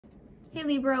Hey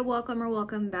Libra,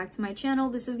 welcome back to my channel.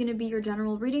 This is going to be your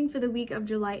general reading for the week of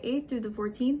July 8th through the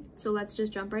 14th. So let's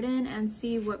just jump right in and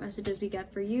see what messages we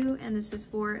get for you. And this is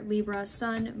for Libra,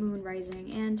 Sun, Moon,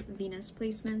 Rising, and Venus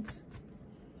placements.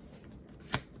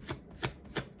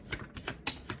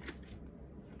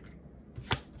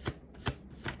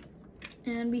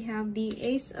 And we have the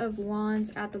Ace of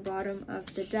Wands at the bottom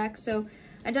of the deck. So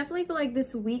I definitely feel like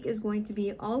this week is going to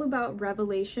be all about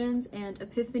revelations and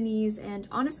epiphanies, and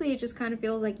honestly it just kind of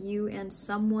feels like you and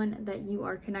someone that you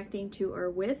are connecting to or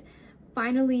with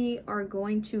finally are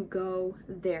going to go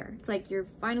there. It's like you're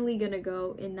finally gonna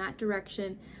go in that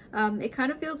direction. It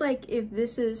kind of feels like if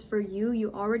this is for you,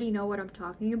 you already know what I'm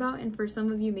talking about, and for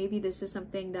some of you maybe this is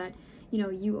something that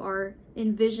you are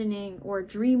envisioning or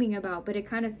dreaming about, but it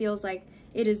kind of feels like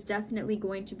it is definitely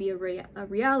going to be a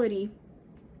reality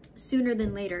sooner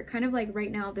than later. Kind of like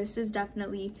right now, this is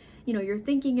definitely, you're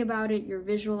thinking about it, you're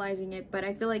visualizing it, but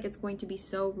I feel like it's going to be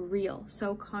so real,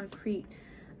 so concrete.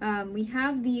 We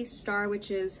have the Star, which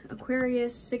is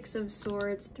Aquarius, Six of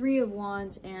Swords, Three of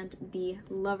Wands, and the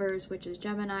Lovers, which is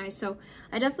Gemini. So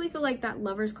I definitely feel like that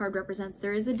Lovers card represents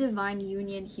there is a divine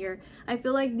union here. I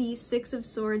feel like the Six of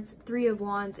Swords, Three of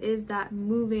Wands is that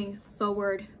moving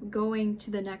forward, going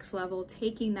to the next level,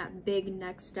 taking that big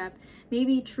next step,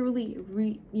 maybe truly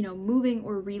moving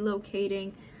or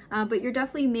relocating. But you're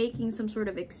definitely making some sort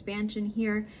of expansion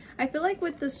here. I feel like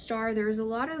with the Star, there's a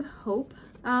lot of hope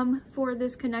for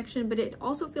this connection, but it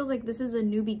also feels like this is a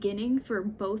new beginning for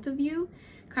both of you.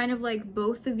 Kind of like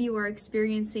both of you are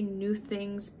experiencing new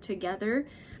things together.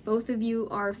 Both of you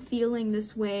are feeling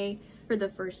this way for the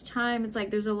first time. It's like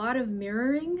there's a lot of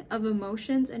mirroring of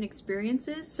emotions and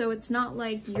experiences. So it's not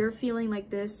like you're feeling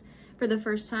like this for the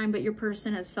first time, but your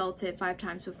person has felt it 5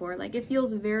 times before. Like it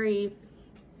feels very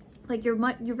like you're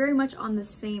very much on the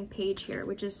same page here,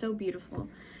 which is so beautiful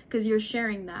because you're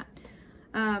sharing that.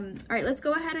 All right, let's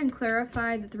go ahead and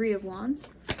clarify the Three of Wands.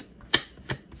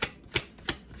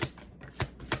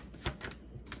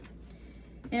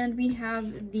 And we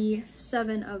have the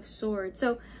Seven of Swords.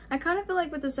 So I kind of feel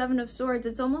like with the Seven of Swords,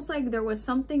 it's almost like there was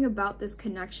something about this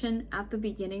connection at the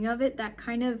beginning of it that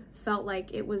kind of felt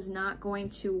like it was not going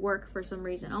to work for some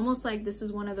reason. Almost like this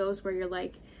is one of those where you're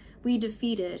like, we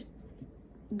defeated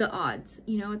the odds.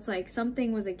 It's like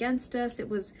something was against us. It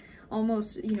was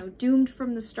almost, doomed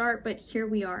from the start, but here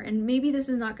we are. And maybe this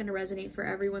is not going to resonate for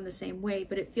everyone the same way,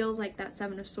 but it feels like that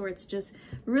Seven of Swords just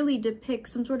really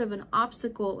depicts some sort of an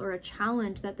obstacle or a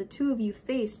challenge that the two of you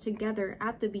face together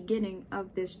at the beginning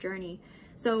of this journey.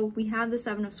 So we have the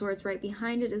Seven of Swords. Right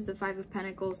behind it is the Five of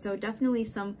Pentacles. So definitely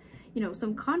some,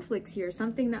 some conflicts here,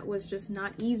 something that was just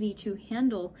not easy to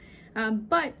handle.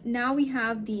 But now we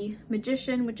have the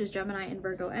Magician, which is Gemini and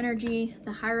Virgo energy,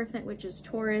 the Hierophant, which is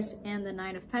Taurus, and the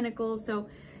Nine of Pentacles. So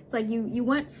it's like you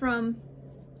went from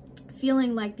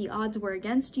feeling like the odds were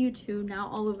against you to now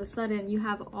all of a sudden you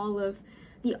have all of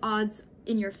the odds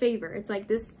in your favor. It's like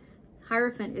this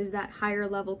Hierophant is that higher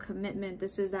level commitment.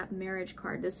 This is that marriage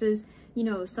card. This is,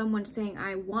 someone saying,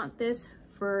 I want this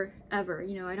forever.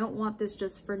 I don't want this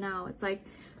just for now. It's like,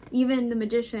 even the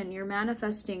Magician, you're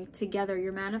manifesting together,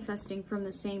 you're manifesting from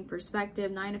the same perspective.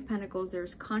 Nine of Pentacles,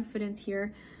 there's confidence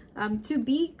here. To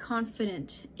be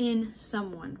confident in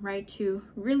someone, right? To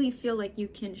really feel like you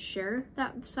can share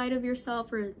that side of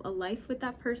yourself or a life with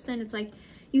that person. It's like,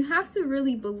 you have to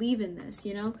really believe in this,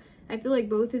 I feel like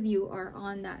both of you are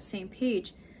on that same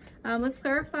page. Let's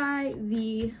clarify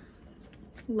the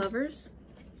Lovers.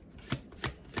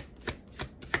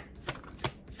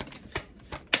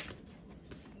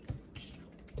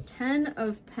 Ten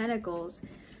of Pentacles.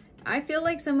 I feel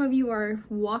like some of you are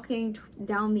walking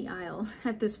down the aisle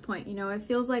at this point. It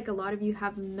feels like a lot of you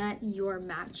have met your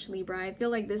match, Libra. I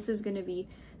feel like this is going to be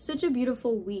such a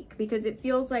beautiful week because it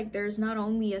feels like there's not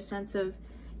only a sense of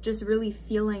just really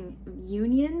feeling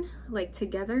union, like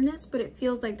togetherness, but it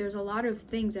feels like there's a lot of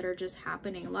things that are just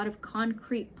happening, a lot of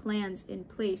concrete plans in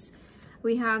place.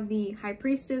 We have the High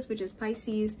Priestess, which is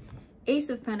Pisces, Ace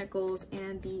of Pentacles,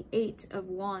 and the Eight of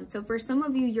Wands. So for some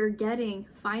of you, you're getting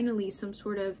finally some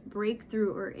sort of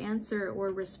breakthrough or answer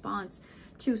or response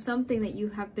to something that you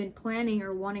have been planning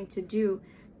or wanting to do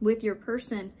with your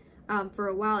person for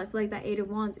a while. I feel like that Eight of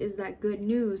Wands is that good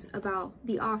news about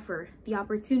the offer, the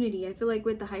opportunity. I feel like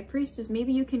with the High Priestess,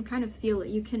 maybe you can kind of feel it.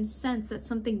 You can sense that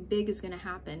something big is going to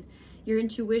happen. Your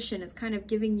intuition is kind of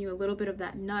giving you a little bit of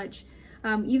that nudge.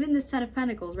 Even this Ten of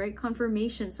Pentacles, right?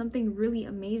 Confirmation, something really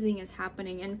amazing is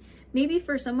happening. And maybe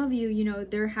for some of you,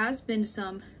 there has been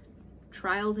some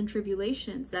trials and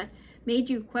tribulations that made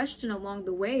you question along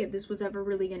the way if this was ever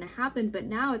really going to happen. But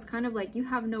now it's kind of like you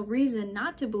have no reason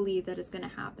not to believe that it's going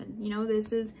to happen.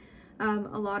 This is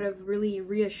a lot of really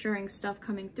reassuring stuff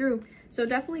coming through. So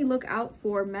definitely look out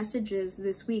for messages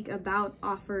this week about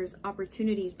offers,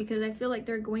 opportunities, because I feel like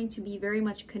they're going to be very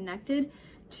much connected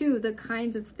to the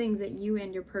kinds of things that you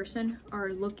and your person are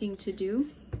looking to do.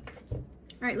 All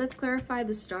right, let's clarify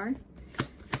the star.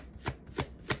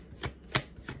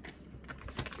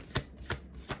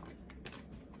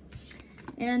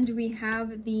 And we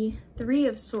have the Three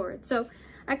of Swords. So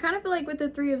I kind of feel like with the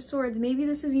Three of Swords, maybe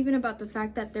this is even about the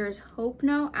fact that there's hope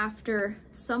now after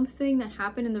something that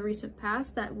happened in the recent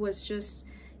past that was just,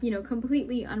 you know,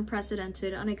 completely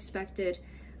unprecedented, unexpected.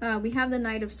 We have the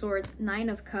Knight of Swords, Nine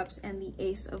of Cups, and the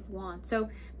Ace of Wands. So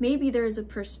maybe there is a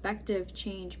perspective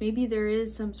change. Maybe there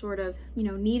is some sort of, you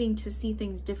know, needing to see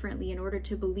things differently in order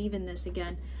to believe in this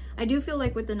again. I do feel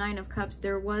like with the Nine of Cups,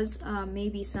 there was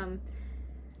maybe some,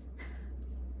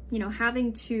 you know,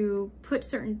 having to put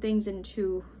certain things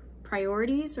into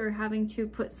priorities, or having to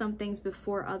put some things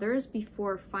before others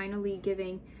before finally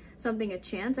giving something a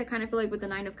chance. I kind of feel like with the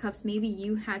Nine of Cups, maybe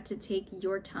you had to take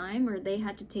your time, or they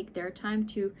had to take their time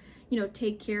to, you know,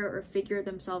 take care or figure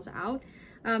themselves out.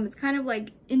 It's kind of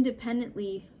like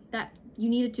independently that you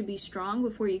needed to be strong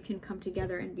before you can come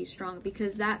together and be strong,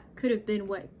 because that could have been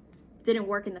what didn't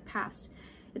work in the past.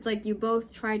 It's like you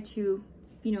both tried to,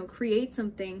 you know, create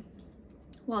something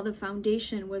while the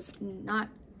foundation was not,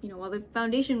 you know, while the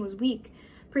foundation was weak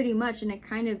pretty much, and it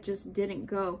kind of just didn't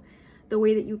go the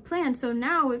way that you planned. So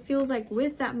now it feels like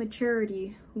with that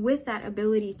maturity, with that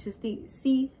ability to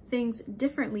see things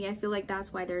differently, I feel like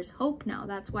that's why there's hope now.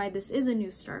 That's why this is a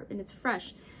new start and it's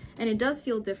fresh. And it does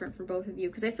feel different for both of you,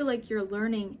 because I feel like you're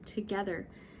learning together.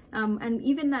 And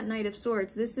even that Knight of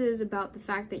Swords, this is about the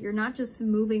fact that you're not just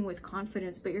moving with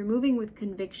confidence, but you're moving with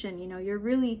conviction. You know, you're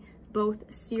really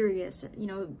both serious. You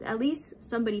know, at least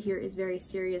somebody here is very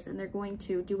serious, and they're going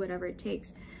to do whatever it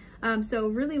takes. So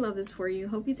really love this for you.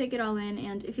 Hope you take it all in.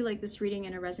 And if you like this reading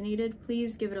and it resonated,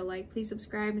 please give it a like, please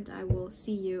subscribe, and I will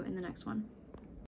see you in the next one.